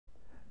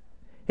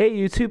Hey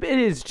YouTube, it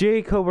is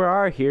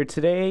J-COBRA-R here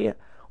today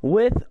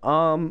with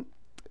a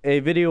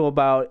video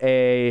about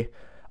a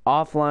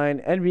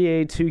offline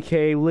NBA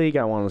 2K league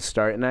I want to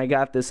start, and I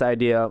got this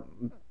idea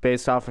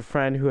based off a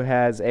friend who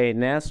has a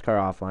NASCAR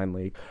offline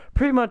league.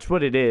 Pretty much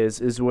what it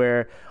is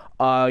where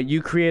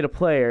you create a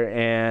player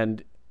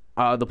and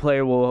the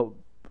player will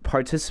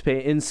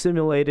participate in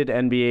simulated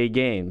NBA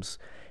games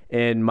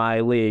in my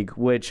league,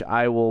 which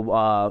I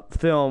will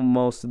film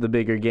most of the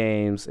bigger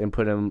games and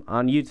put them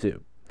on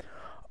YouTube.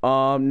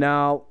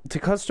 Now, to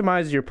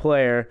customize your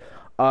player,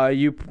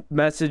 you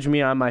message me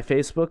on my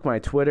Facebook, my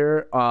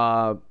Twitter.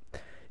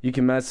 You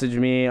can message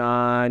me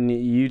on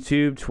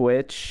YouTube,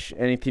 Twitch,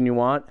 anything you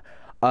want,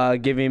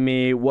 giving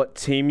me what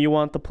team you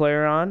want the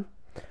player on.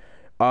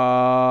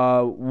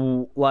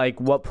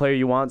 Like what player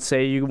you want.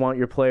 Say you want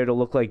your player to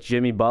look like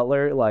Jimmy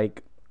Butler.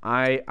 Like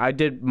I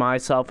did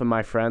myself and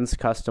my friends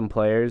custom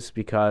players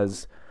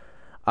because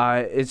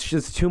it's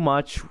just too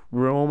much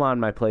room on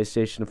my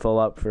PlayStation to fill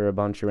up for a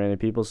bunch of random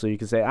people. So you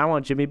can say, I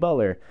want Jimmy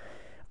Butler.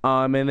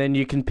 And then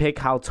you can pick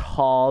how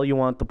tall you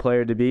want the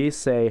player to be.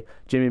 Say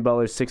Jimmy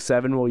Butler's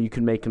 6'7", well, you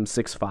can make him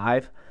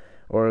 6'5"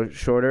 or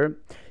shorter.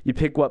 You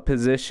pick what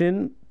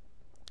position.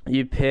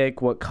 You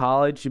pick what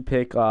college. You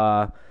pick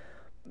your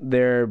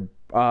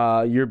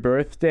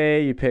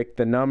birthday. You pick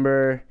the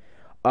number.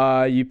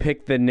 You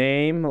pick the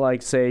name,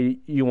 like say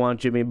you want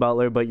Jimmy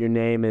Butler, but your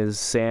name is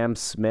Sam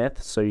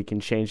Smith, so you can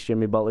change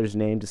Jimmy Butler's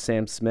name to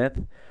Sam Smith.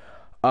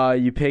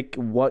 You pick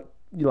what,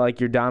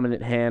 like your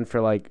dominant hand for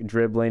like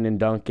dribbling and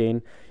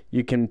dunking.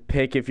 You can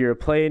pick if you're a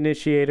play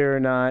initiator or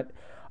not.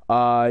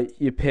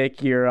 You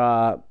pick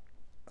your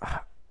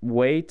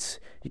weight.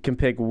 You can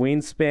pick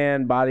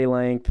wingspan, body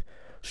length,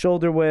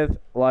 shoulder width,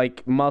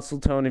 like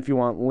muscle tone if you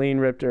want lean,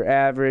 ripped, or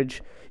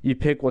average. You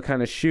pick what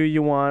kind of shoe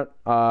you want.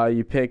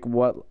 You pick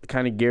what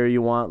kind of gear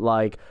you want,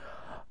 like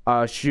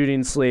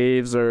shooting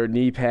sleeves or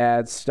knee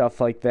pads, stuff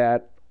like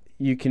that.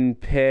 You can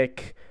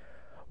pick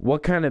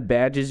what kind of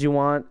badges you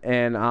want,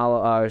 and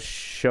I'll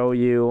show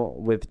you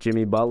with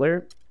Jimmy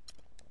Butler.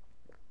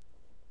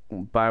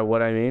 By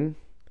what I mean,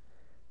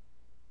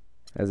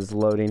 as it's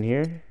loading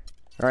here.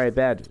 All right,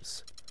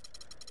 badges.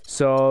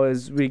 So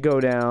as we go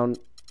down,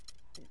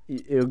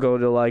 it'll go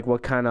to like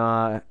what kind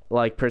of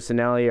like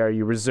personality. Are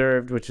you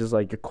reserved, which is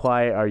like you're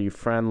quiet? Are you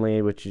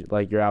friendly, which is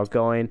like you're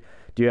outgoing?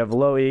 Do you have a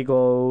low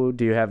ego?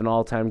 Do you have an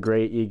all-time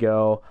great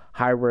ego?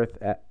 High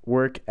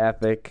work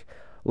ethic,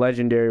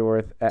 legendary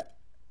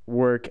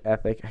work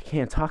ethic. I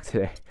can't talk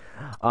today.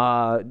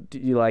 Do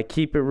you like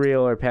keep it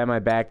real or pat my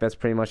back? That's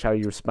pretty much how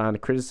you respond to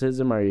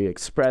criticism. Are you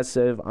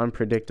expressive,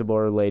 unpredictable,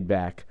 or laid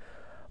back?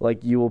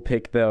 Like you will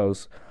pick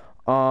those.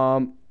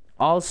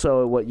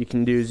 Also, what you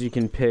can do is you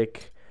can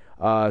pick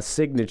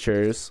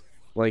signatures,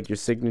 like your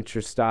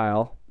signature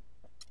style,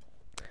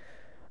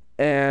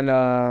 and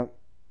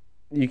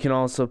you can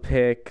also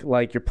pick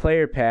like your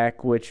player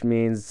pack, which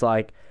means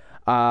like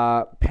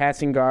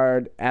passing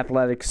guard,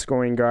 athletic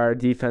scoring guard,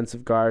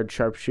 defensive guard,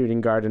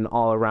 sharpshooting guard, and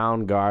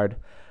all-around guard.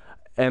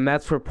 And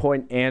that's for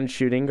point and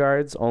shooting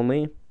guards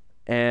only,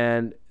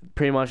 and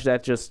pretty much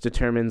that just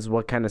determines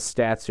what kind of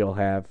stats you'll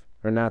have,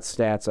 or not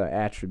stats,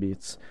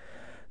 attributes.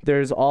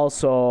 There's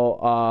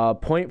also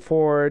point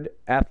forward,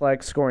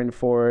 athletic scoring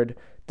forward,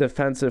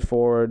 defensive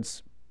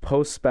forwards,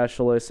 post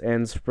specialists,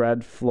 and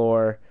spread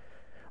floor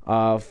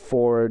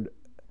forward,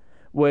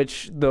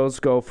 which those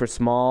go for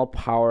small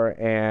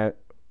and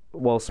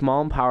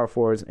power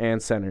forwards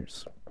and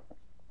centers.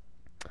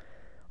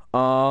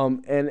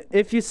 And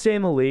if you stay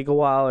in the league a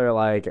while, or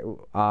like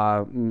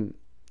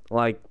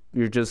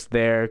you're just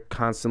there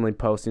constantly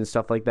posting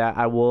stuff like that,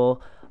 I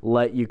will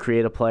let you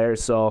create a player.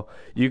 So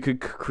you could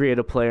create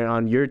a player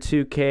on your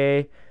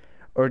 2K,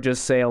 or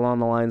just say along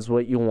the lines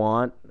what you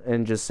want,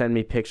 and just send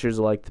me pictures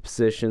of like the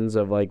positions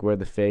of like where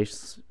the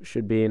face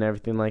should be and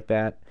everything like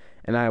that,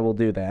 and I will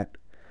do that.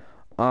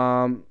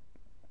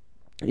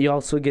 You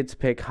also get to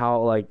pick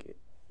how like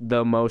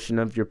the motion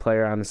of your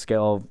player on a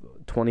scale of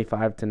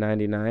 25 to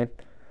 99.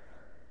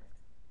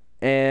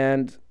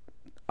 And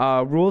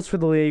rules for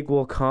the league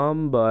will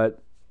come,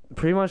 but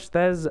pretty much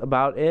that is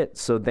about it.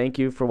 So thank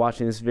you for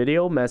watching this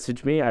video.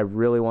 Message me. I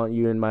really want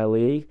you in my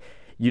league.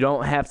 You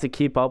don't have to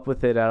keep up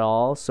with it at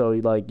all. So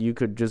like you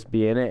could just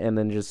be in it and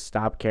then just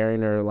stop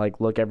caring, or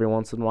like look every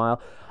once in a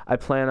while. I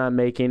plan on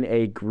making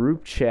a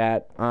group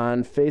chat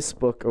on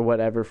Facebook or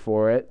whatever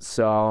for it.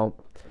 So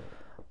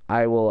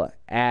I will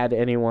add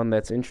anyone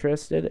that's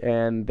interested,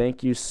 and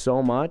thank you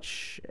so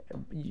much.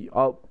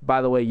 Oh,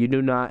 by the way, you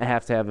do not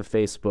have to have a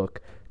Facebook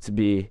to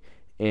be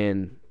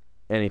in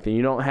anything.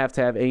 You don't have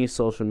to have any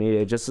social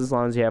media. Just as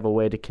long as you have a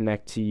way to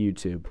connect to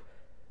YouTube,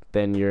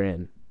 then you're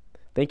in.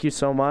 Thank you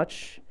so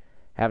much.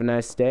 Have a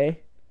nice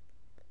day,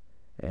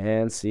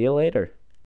 and see you later.